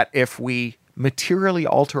that if we materially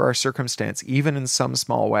alter our circumstance, even in some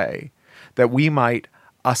small way, that we might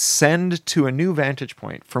ascend to a new vantage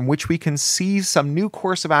point from which we can see some new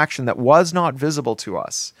course of action that was not visible to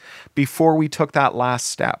us before we took that last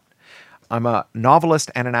step. I'm a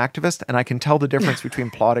novelist and an activist, and I can tell the difference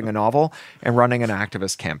between plotting a novel and running an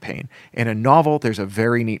activist campaign. In a novel, there's a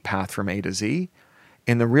very neat path from A to Z.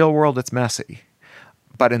 In the real world, it's messy.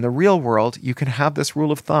 But in the real world, you can have this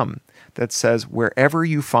rule of thumb that says wherever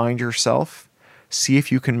you find yourself, see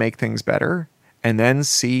if you can make things better, and then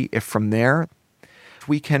see if from there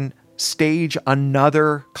we can stage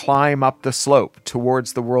another climb up the slope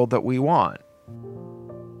towards the world that we want.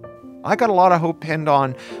 I got a lot of hope pinned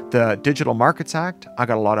on the Digital Markets Act. I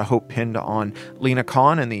got a lot of hope pinned on Lena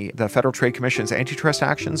Khan and the Federal Trade Commission's antitrust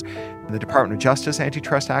actions, the Department of Justice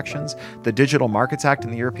antitrust actions, the Digital Markets Act in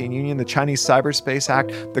the European Union, the Chinese Cyberspace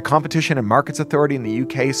Act, the Competition and Markets Authority in the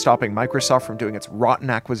UK stopping Microsoft from doing its rotten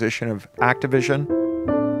acquisition of Activision.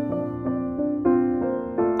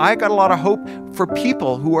 I got a lot of hope for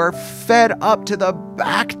people who are fed up to the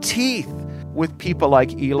back teeth with people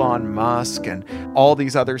like Elon Musk and all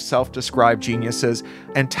these other self-described geniuses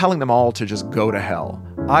and telling them all to just go to hell.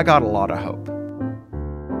 I got a lot of hope.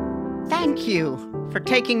 Thank you for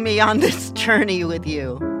taking me on this journey with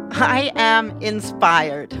you. I am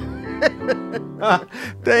inspired.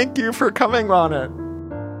 Thank you for coming on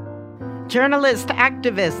it. Journalist,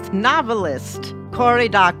 activist, novelist, Cory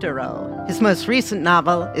Doctorow. His most recent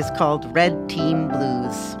novel is called Red Team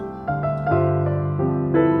Blues.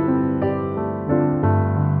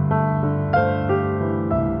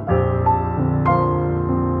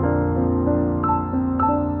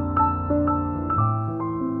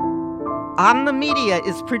 On the Media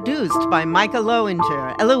is produced by Micah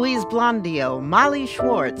Lowinger, Eloise Blondio, Molly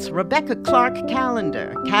Schwartz, Rebecca Clark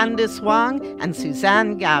Callender, Candice Wong, and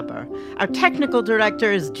Suzanne Gabber. Our technical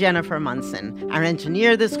director is Jennifer Munson. Our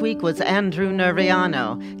engineer this week was Andrew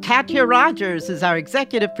Nerviano. Katya Rogers is our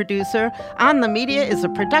executive producer. On the Media is a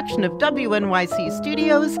production of WNYC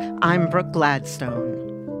Studios. I'm Brooke Gladstone.